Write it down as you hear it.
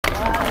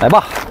来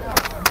吧，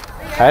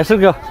还是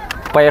个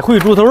百汇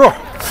猪头肉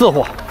伺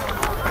候。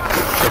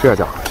这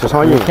家吃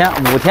上瘾。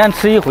5天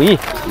吃一回。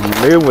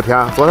没有5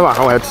天，昨天晚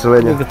上我还吃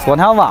了呢。昨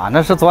天晚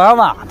上是昨天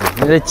晚的，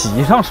你在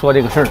集上说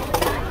这个事儿。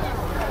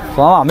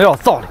昨天晚没有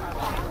造的。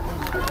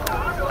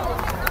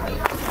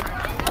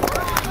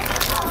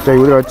这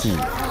有点挤，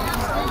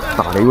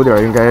打的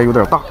应该有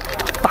点大，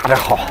大点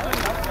好，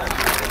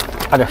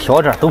大点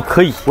小点都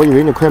可以。我以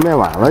为你快卖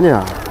完了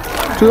呢，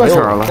这钱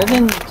了。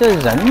这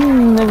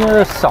人那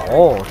个少，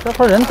这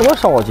块人多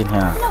少今天？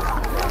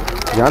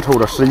眼瞅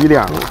着11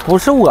点了。不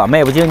是我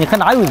卖不净，你看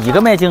哪有一个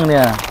卖净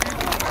的？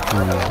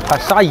他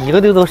杀一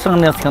个的都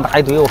剩那挺大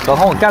一堆，何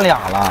况我干俩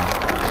了。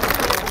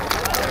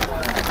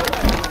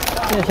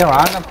这些玩意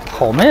儿那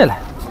好卖了，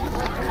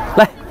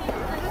来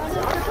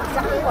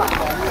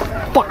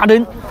8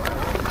针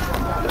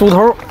猪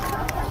头，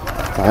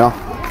咋样？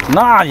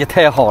那也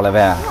太好了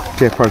呗！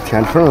这块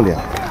天秤的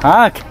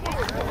啊，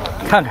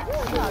看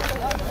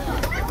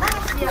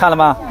了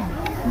吗？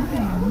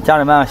家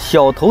人们，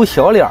小头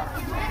小脸，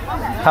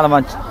看了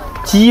吗？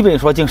基本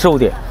说净瘦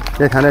的。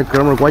那天那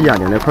哥们儿给我眼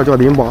睛那块叫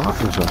淋巴，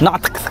你说？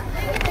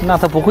那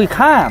他不会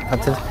看，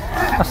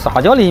那啥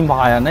叫淋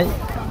巴呀？那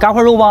干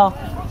块肉吧，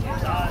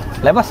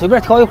来吧，随便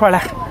挑一块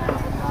来。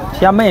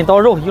先焖一刀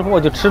肉，一会儿我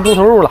就吃猪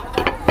头肉了。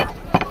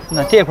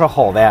那这块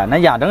好呗，那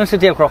眼睛是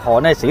这块好，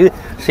那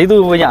谁都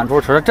有个眼珠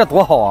吃，这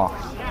多好啊！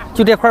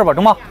就这块吧，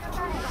中吗？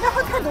那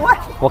会太多。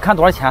我看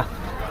多少钱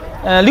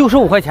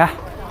？65块钱，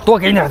多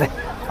给点的。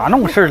咋那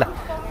么事儿了？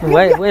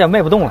我也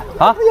卖不动了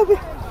啊！不要，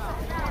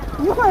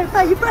一会儿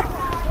带一半。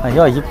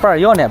要一半，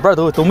要哪半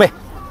都卖。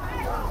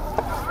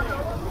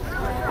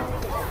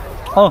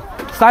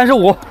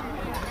35，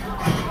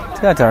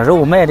这点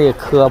肉卖的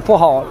可不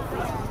好，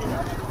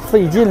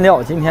费劲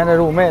了。今天这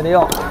肉卖的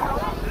要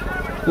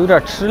有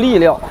点吃力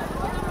了。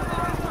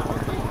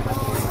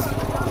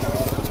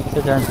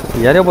这点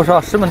别的不说，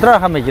石板袋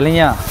还没了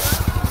呢。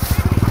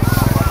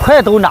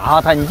快都拿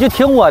上它，你就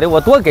听我的，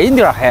我多给你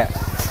点还。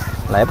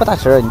来吧，大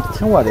婶，你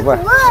听我的吧。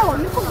我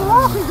们不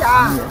高回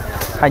家。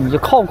哎，你就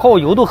靠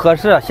油都合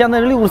适。现在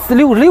是64、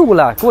66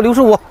了，给我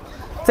65，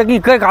再给你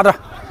搁一嘎达。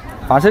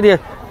反正的，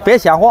别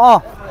嫌话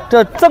啊，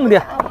这赠的。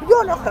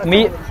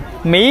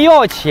没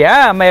要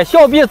钱，买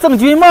校币赠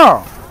军帽。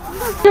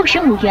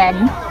65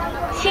元，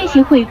谢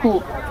谢惠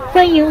顾，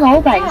欢迎老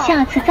板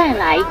下次再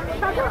来。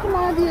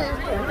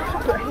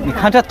你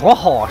看这多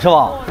好是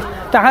吧？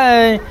这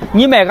还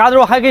你买嘎达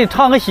肉还给你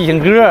唱个喜庆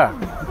歌，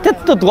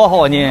这多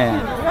好呢！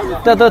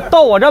这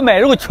到我这买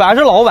肉全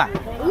是老板。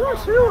不用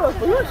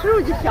吃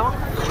肉就行。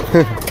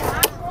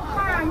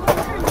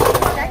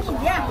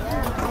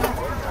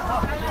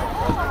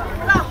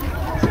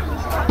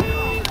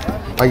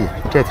哎呀，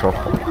这条好。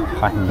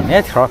啊，你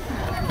那条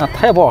那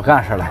太不好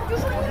干事了。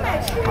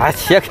哎，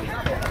切开，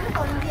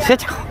这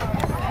家伙，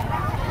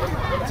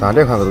咱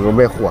这块子都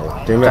卖火了，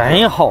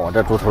真好，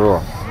这猪头肉，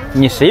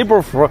你谁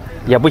不服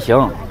也不行，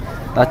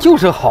啊，就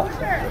是好。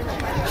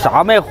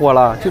啥卖火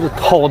了？就是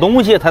好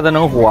东西它才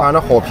能火。看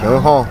着好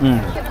评哈。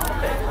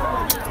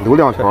留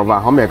2条，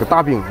晚上买个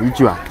大饼一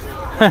卷。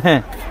嘿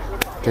嘿，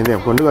真的，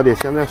我热的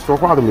现在说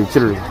话都没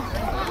劲儿了。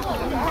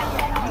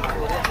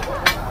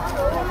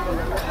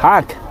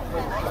看看，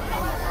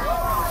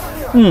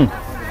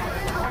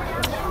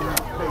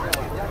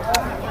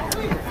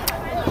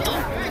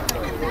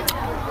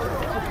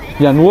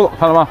眼珠子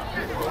看到吗？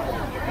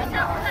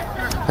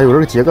还有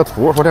人截个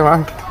图说这玩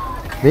意儿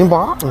淋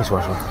巴，你说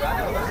说。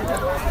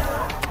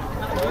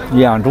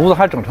眼珠子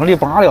还整成淋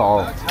巴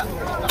了。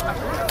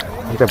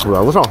在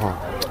脖子上哈，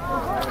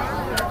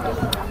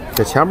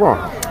在前包。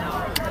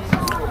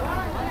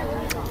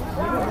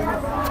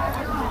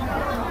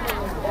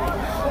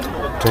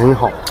真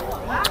好。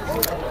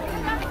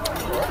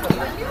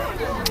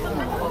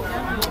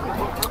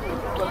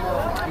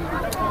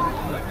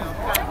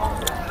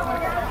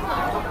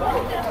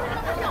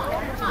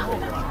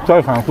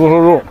这款猪头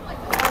肉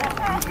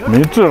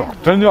没治了，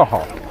真叫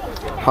好。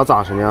它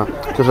咋是呢？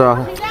就是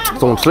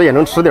总吃也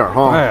能吃点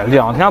哈。哎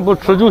，2天不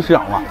吃就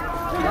香了。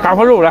干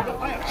块肉来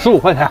，15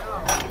块钱。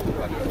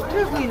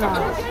这贵呢？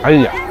哎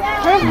呀，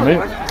没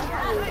有。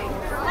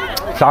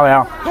啥玩意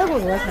儿？排骨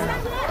多少钱？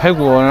排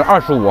骨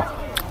25。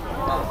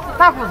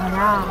大骨头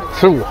呢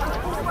？15。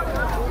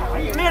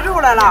没肉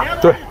来了？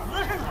对。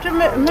这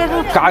没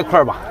肉。嘎一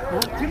块吧。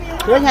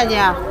多少钱斤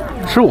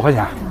？15块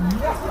钱。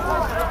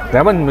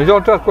来吧，你们要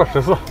这给我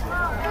14。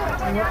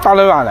大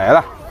老远来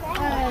了。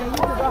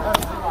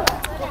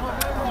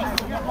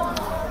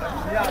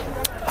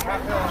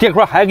这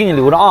块还给你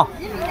留着啊。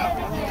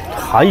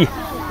可以。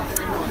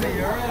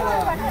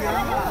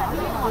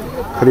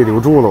可得留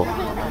住了。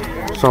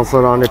上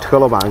次让这车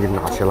老板给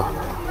拿去了。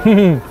哼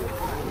哼。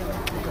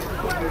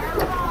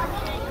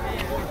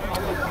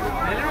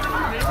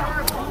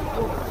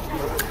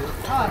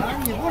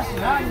你不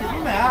使啊？你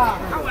不买啊？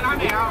看我拿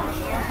饼。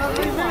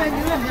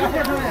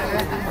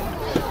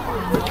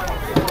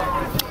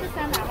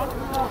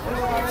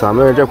咱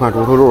们这款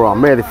猪头肉啊，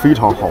卖的非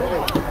常好。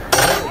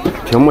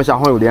屏幕下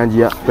方有链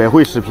接，百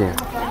汇食品，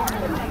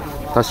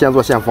它现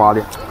做现发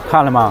的，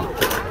看了吗？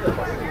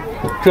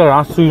这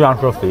样虽然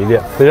是肥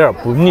的，肥点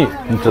不腻，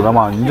你知道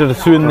吗？你这是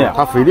熏的，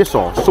它肥的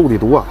少，瘦的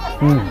多。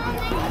嗯，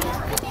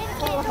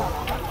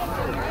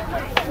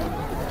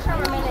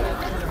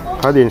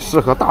还得适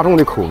合大众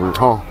的口味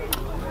哈。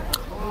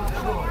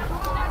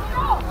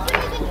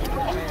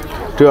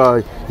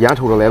这眼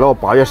瞅着来到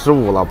8月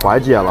15了，8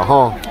节了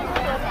哈。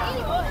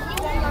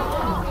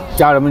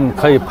家人们，你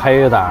可以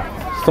拍单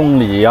送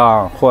礼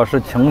呀，或者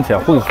是请帖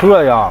会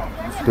客呀。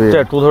对，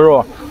这猪头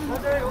肉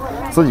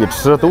自己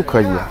吃都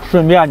可以。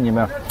顺便你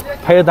们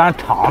拍单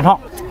尝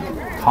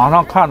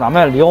尝，看咱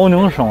们辽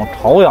宁省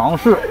朝阳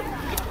市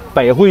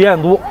百汇燕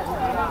都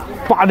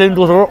8珍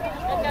猪头肉，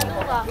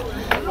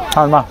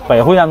看什么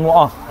百汇燕都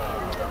啊？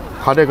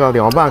它这个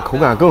凉拌口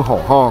感更好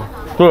哈，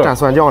对，蘸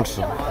蒜酱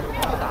吃。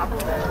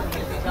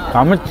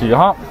咱们几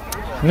行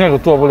那个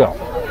做不了，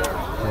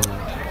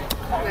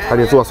还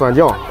得做蒜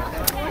酱，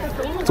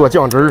做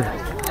酱汁儿。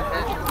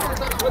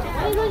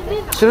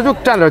其实就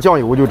蘸点酱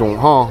油就中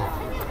哈。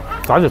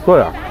咱得做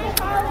点。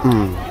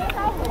嗯，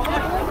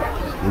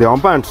凉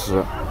拌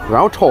吃，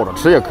然后炒着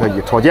吃也可以，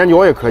炒尖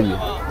椒也可以。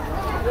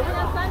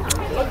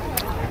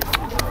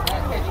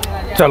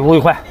再卤一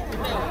块。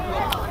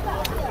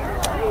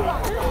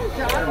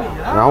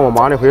然后我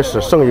妈那回是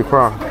剩一块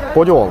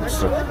包饺子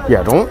吃，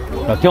也中，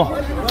那挺好。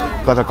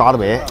搁这嘎达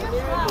白。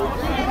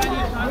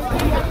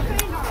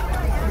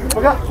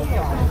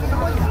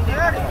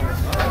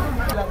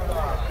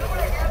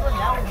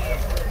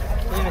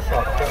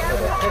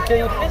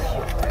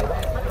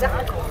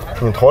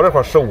你头这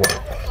块瘦啊？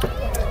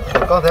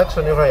刚才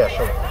吃那块也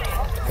瘦。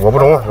我不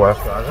中，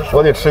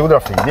我得吃有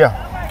点肥的，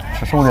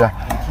吃瘦的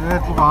这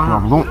猪缸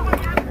上不动。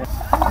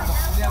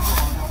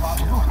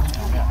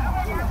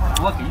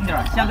我给你点，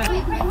现在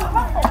你给我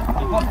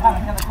看看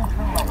现在够称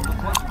了，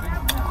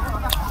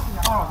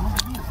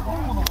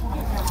我都多给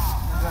你。